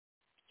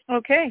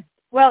Okay.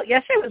 Well,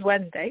 yesterday was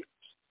Wednesday,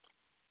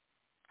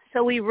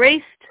 so we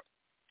raced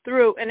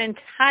through an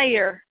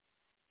entire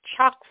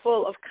chock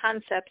full of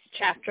concepts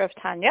chapter of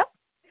Tanya,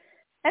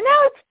 and now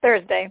it's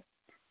Thursday.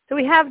 So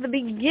we have the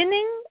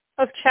beginning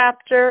of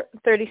chapter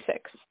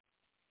 36.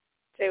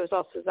 Today was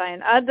also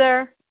Zion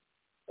Adar.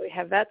 We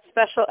have that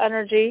special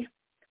energy.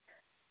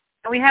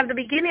 And we have the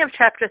beginning of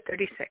chapter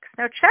 36.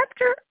 Now,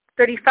 chapter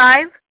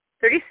 35,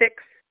 36,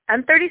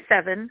 and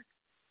 37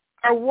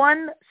 are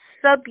one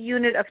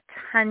subunit of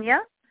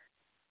Tanya,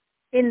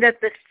 in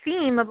that the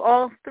theme of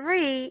all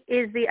three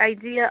is the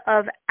idea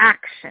of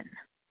action,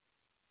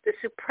 the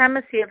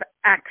supremacy of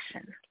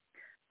action.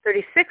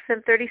 36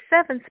 and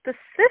 37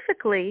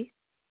 specifically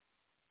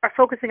are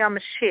focusing on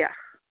Mashiach,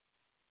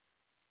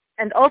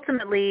 and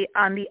ultimately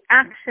on the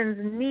actions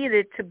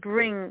needed to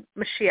bring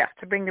Mashiach,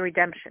 to bring the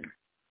redemption.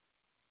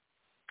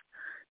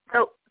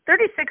 So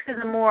 36 is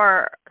a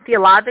more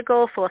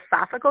theological,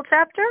 philosophical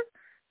chapter,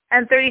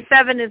 and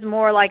 37 is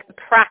more like the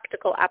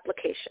practical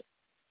application.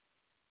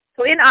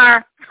 So in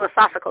our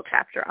philosophical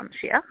chapter on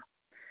Mashiach,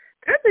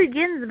 it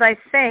begins by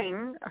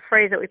saying a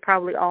phrase that we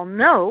probably all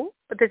know,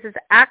 but this is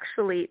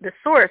actually the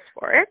source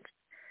for it,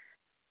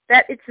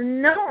 that it's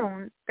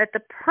known that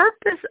the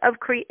purpose of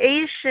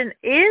creation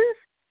is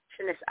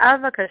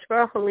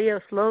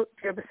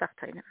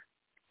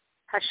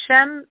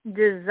Hashem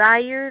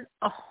desired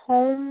a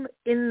home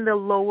in the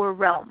lower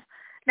realm.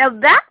 Now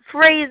that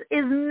phrase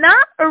is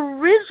not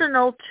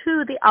original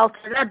to the Alter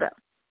Rebbe.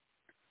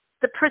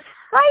 The precise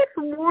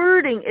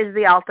wording is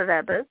the Alter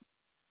Rebbe,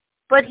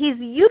 but he's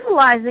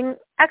utilizing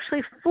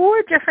actually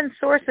 4 different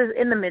sources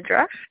in the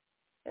Midrash,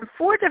 in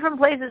 4 different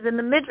places in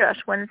the Midrash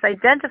when it's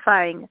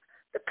identifying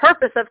the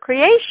purpose of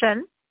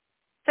creation,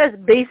 says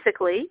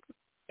basically,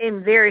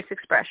 in various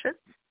expressions,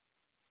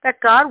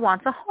 that God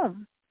wants a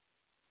home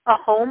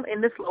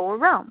in this lower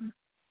realm.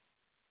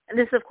 And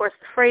this is, of course,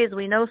 the phrase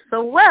we know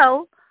so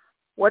well.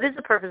 What is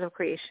the purpose of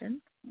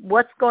creation?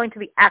 What's going to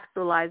be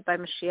actualized by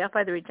Mashiach,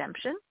 by the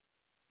redemption?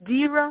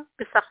 Dira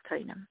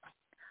b'sachtoinim,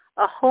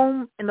 a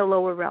home in the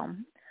lower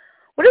realm.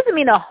 What does it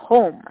mean, a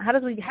home? How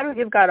do we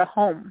give God a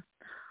home?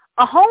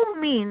 A home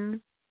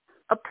means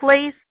a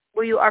place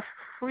where you are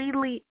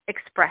freely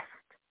expressed,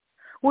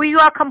 where you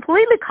are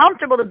completely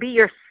comfortable to be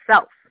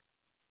yourself.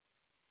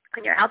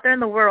 When you're out there in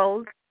the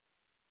world,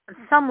 on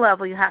some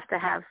level you have to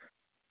have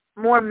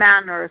more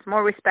manners,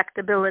 more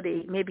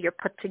respectability. Maybe you're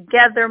put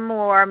together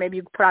more. Maybe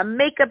you put on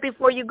makeup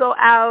before you go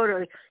out,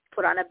 or you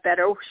put on a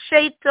better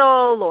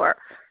sheitel or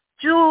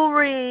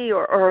jewelry,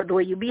 or the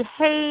way you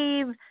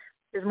behave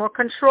is more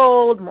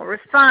controlled, more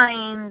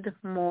refined,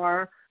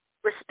 more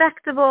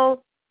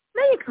respectable.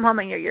 Then you come home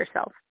and you're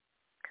yourself.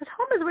 Because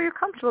home is where you're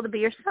comfortable to be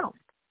yourself.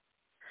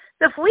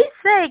 So if we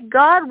say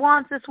God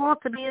wants this world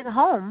to be his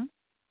home,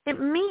 it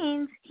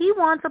means he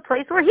wants a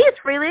place where he is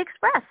freely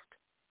expressed.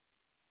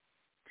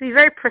 To be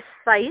very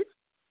precise,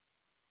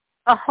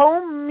 a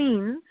home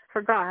means,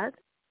 for God,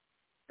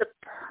 the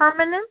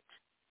permanent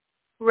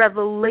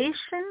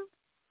revelation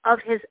of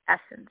his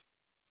essence.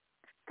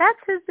 That's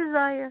his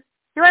desire.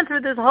 He went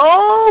through this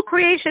whole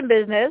creation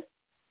business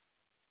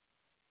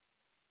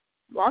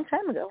a long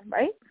time ago,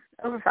 right?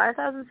 Over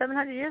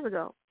 5,700 years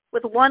ago,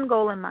 with one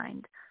goal in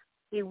mind.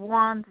 He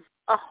wants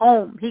a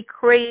home. He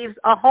craves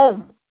a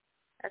home.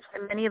 That's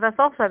why many of us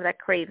also have that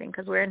craving,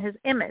 because we're in his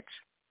image.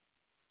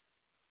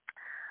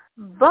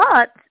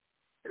 But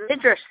the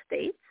Midrash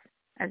states,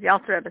 as the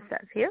Alter Rebbe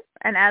says here,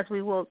 and as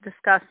we will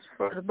discuss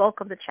for the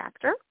bulk of the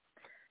chapter,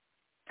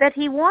 that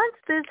he wants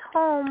this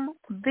home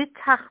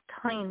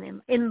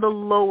b'tachtonim, in the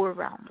lower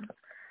realm.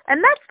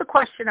 And that's the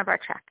question of our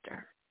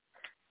chapter.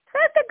 The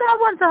fact that God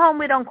wants a home,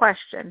 we don't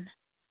question.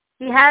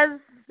 He has,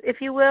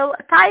 if you will,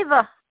 a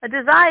taiva, a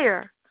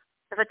desire.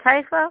 If a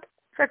taiva,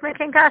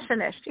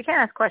 you can't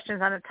ask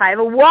questions on a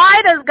taiva.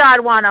 Why does God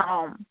want a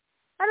home?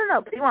 I don't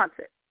know, but he wants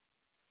it.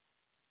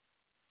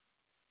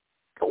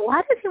 But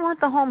why does he want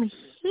the home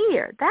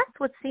here? That's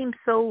what seems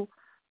so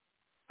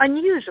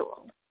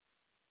unusual.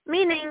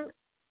 Meaning,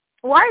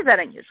 why is that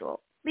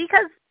unusual?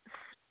 Because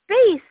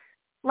space,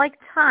 like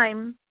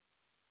time,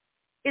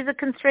 is a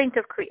constraint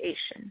of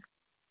creation.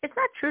 It's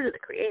not true to the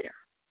Creator.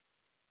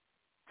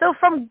 So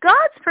from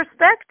God's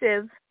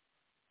perspective,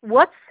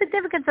 what's the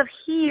significance of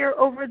here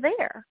over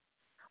there?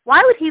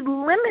 Why would he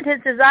limit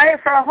his desire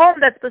for a home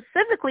that's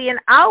specifically in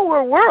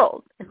our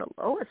world, in the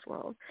lowest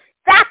world?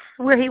 That's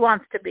where he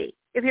wants to be.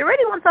 If he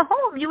already wants a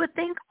home, you would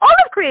think all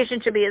of creation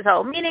should be his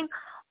home, meaning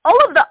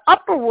all of the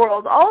upper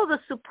world, all of the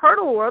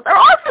supernal world are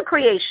also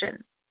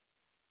creation.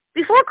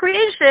 Before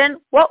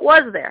creation, what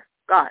was there?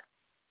 God.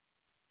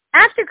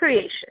 After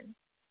creation,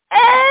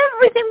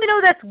 everything we know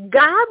that's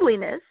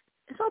godliness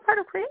is all part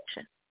of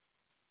creation.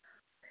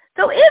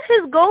 So if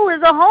his goal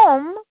is a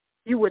home,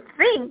 you would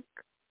think,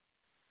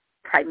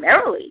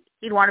 primarily,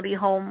 he'd want to be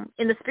home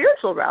in the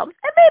spiritual realm,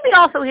 and maybe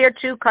also here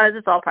too, because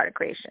it's all part of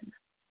creation.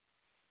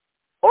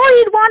 Or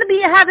he'd want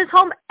to have his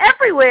home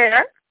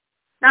everywhere,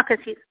 not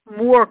because he's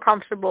more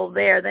comfortable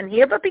there than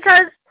here, but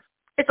because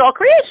it's all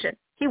creation.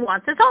 He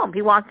wants his home.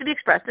 He wants to be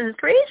expressed in his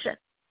creation.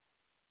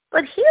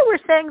 But here we're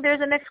saying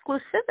there's an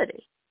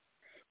exclusivity.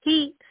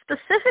 He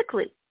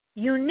specifically,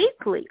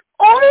 uniquely,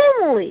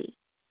 only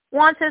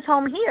wants his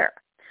home here.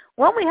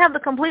 When we have the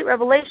complete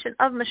revelation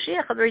of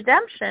Mashiach, of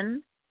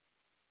redemption,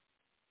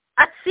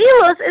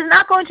 Atzilus is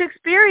not going to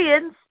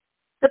experience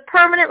the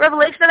permanent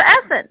revelation of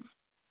essence.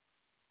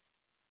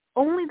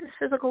 Only this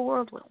physical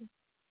world will.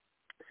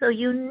 So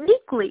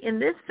uniquely in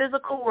this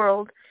physical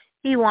world,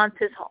 he wants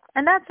his home.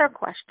 And that's our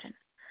question.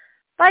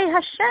 By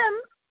Hashem,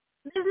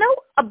 there's no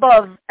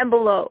above and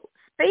below.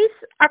 Space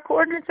are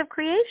coordinates of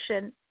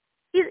creation.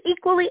 He's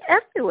equally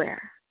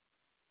everywhere.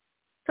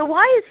 So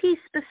why is he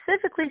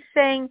specifically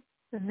saying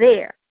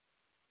there?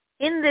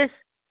 In this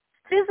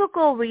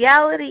physical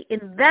reality,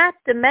 in that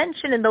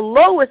dimension, in the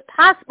lowest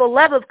possible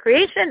level of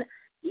creation,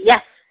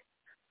 yes,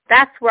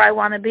 that's where I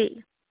want to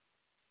be.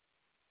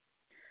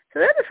 So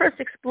the Rebbe first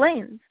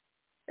explains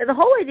that the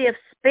whole idea of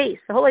space,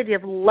 the whole idea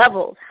of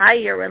levels,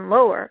 higher and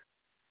lower,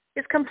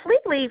 is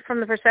completely from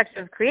the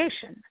perspective of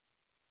creation.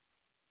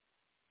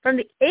 From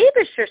the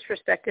Eibishter's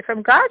perspective,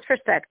 from God's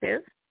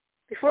perspective,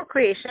 before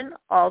creation,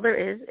 all there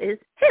is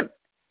Him.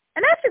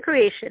 And after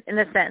creation, in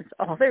a sense,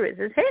 all there is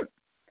Him.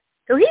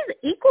 So He's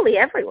equally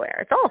everywhere.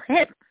 It's all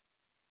Him.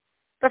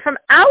 But from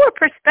our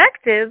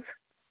perspective,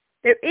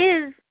 there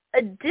is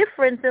a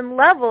difference in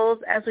levels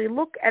as we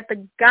look at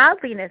the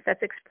godliness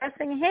that's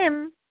expressing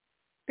Him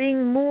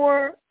being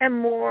more and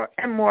more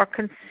and more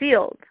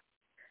concealed.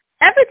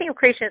 Everything of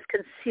creation is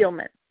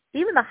concealment.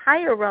 Even the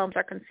higher realms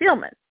are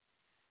concealment.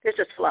 There's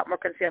just a lot more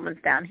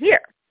concealments down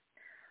here.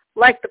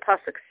 Like the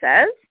Pasuk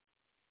says,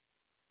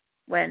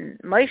 when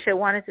Moshe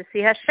wanted to see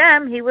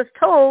Hashem, he was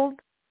told,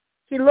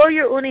 Hilo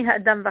yir'uni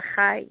ha'adam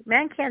v'chai.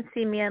 Man can't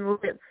see me and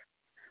live.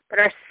 But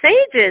our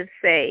sages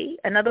say,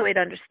 another way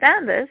to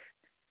understand this,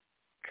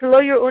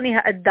 Hilo yir'uni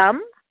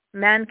ha'adam,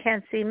 man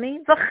can't see me,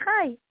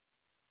 v'chai.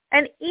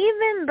 And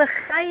even the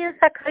Chayas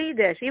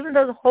HaKodesh, even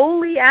those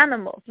holy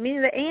animals,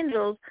 meaning the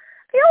angels,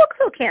 they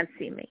also can't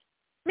see me.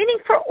 Meaning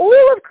for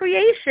all of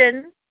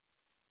creation,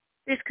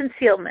 there's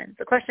concealment.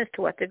 The question is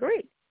to what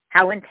degree?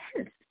 How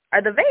intense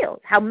are the veils?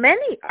 How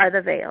many are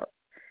the veils?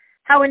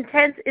 How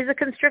intense is the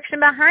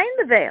constriction behind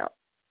the veil?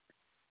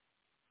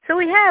 So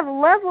we have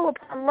level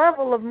upon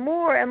level of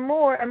more and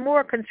more and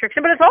more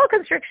constriction. But it's all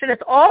constriction.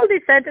 It's all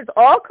descent. It's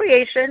all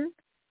creation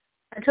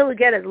until we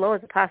get as low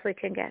as it possibly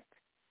can get.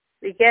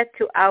 We get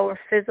to our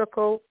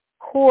physical,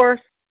 coarse,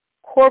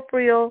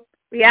 corporeal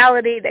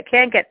reality that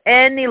can't get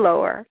any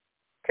lower.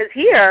 Because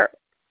here,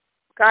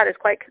 God is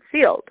quite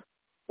concealed.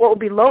 What will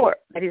be lower?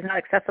 That He's not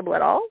accessible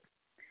at all?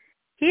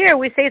 Here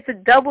we say it's a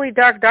doubly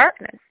dark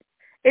darkness.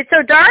 It's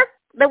so dark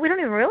that we don't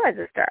even realize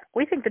it's dark.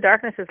 We think the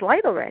darkness is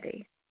light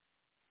already.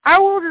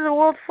 Our world is a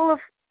world full of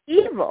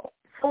evil,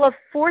 full of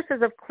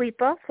forces of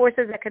klipa,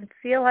 forces that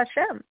conceal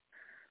Hashem,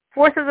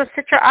 forces of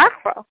sitra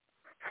achra,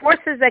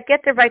 forces that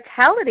get their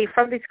vitality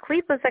from these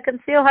klipas that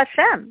conceal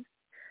Hashem,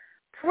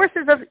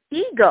 forces of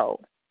ego.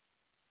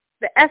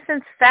 The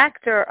essence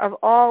factor of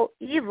all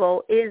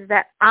evil is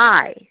that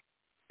I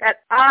that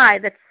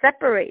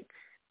separates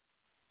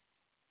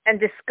and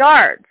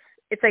discards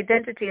its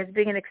identity as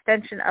being an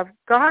extension of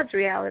God's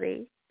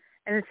reality.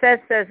 And it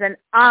says an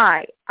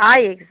I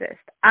exist.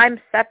 I'm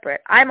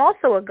separate. I'm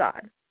also a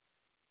God,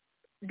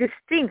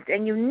 distinct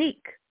and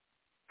unique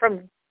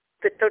from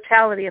the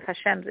totality of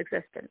Hashem's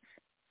existence.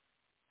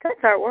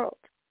 That's our world.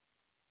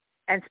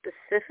 And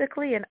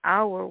specifically in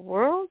our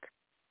world,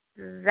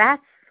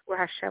 that's where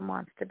Hashem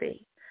wants to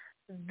be.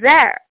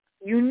 There,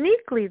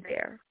 uniquely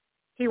there,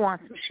 He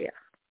wants Mashiach.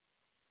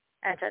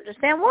 And to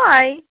understand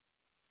why,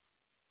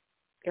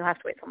 you'll have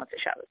to wait till Motzei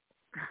Shabbos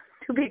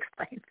to be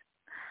explained.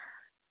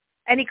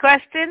 Any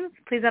questions?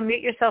 Please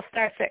unmute yourself,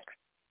 *6.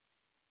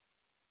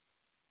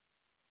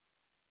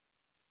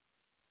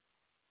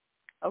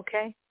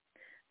 Okay.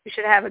 We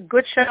should have a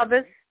good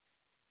Shabbos,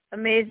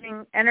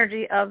 amazing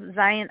energy of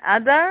Zion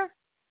Adar,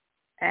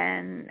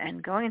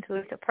 and going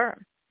into the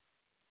Purim.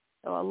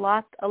 So a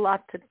lot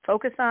to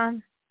focus on,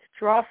 to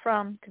draw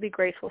from, to be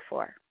grateful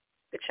for.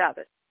 Good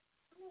Shabbos.